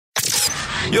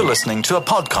You're listening to a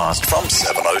podcast from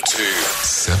 702.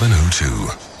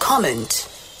 702. Comment.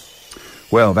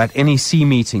 Well, that NEC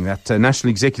meeting, that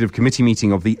National Executive Committee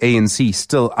meeting of the ANC,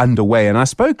 still underway. And I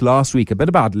spoke last week a bit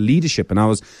about leadership, and I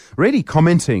was really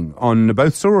commenting on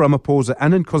both Cyril Ramaphosa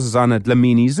and Nkosazana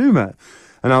Dlamini Zuma.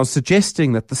 And I was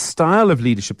suggesting that the style of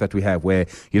leadership that we have, where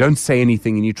you don't say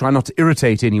anything and you try not to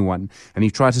irritate anyone and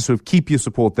you try to sort of keep your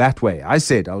support that way, I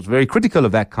was very critical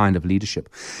of that kind of leadership.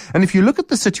 And if you look at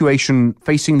the situation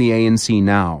facing the ANC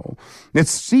now, it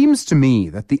seems to me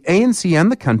that the ANC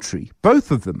and the country, both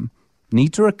of them,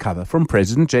 need to recover from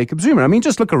President Jacob Zuma. I mean,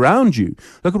 just look around you.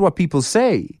 Look at what people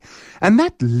say. And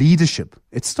that leadership,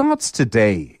 it starts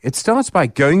today. It starts by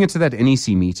going into that NEC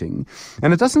meeting.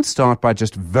 And it doesn't start by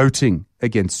just voting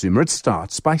against Zuma. It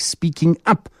starts by speaking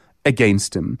up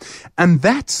against him. And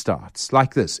that starts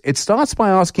like this. It starts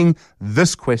by asking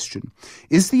this question.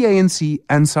 Is the ANC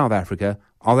and South Africa,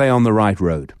 are they on the right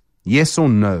road? Yes or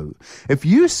no? If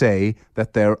you say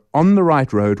that they're on the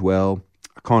right road, well,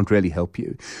 I can't really help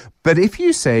you. But if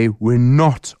you say we're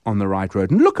not on the right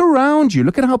road, and look around you,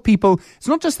 look at how people, it's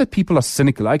not just that people are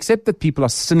cynical. I accept that people are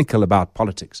cynical about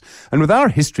politics. And with our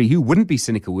history, who wouldn't be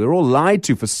cynical? We were all lied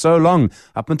to for so long,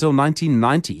 up until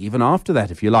 1990, even after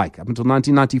that, if you like, up until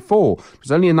 1994. It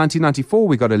was only in 1994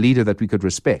 we got a leader that we could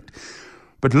respect.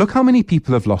 But look how many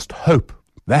people have lost hope.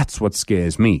 That's what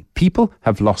scares me. People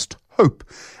have lost hope.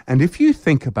 And if you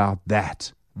think about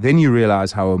that, then you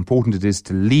realize how important it is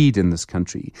to lead in this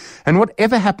country. And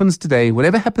whatever happens today,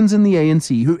 whatever happens in the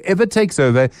ANC, whoever takes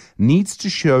over needs to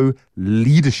show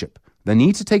leadership. They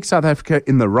need to take South Africa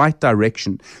in the right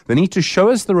direction. They need to show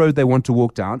us the road they want to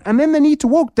walk down, and then they need to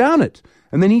walk down it.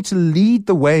 And they need to lead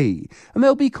the way. And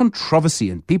there'll be controversy,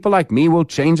 and people like me will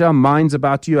change our minds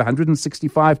about you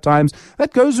 165 times.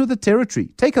 That goes with the territory.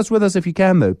 Take us with us if you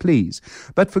can, though, please.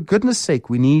 But for goodness sake,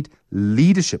 we need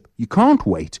leadership. You can't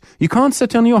wait. You can't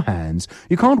sit on your hands.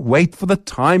 You can't wait for the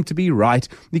time to be right.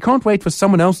 You can't wait for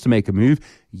someone else to make a move.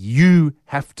 You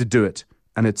have to do it.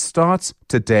 And it starts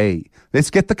today.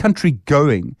 Let's get the country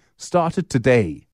going. Start it today.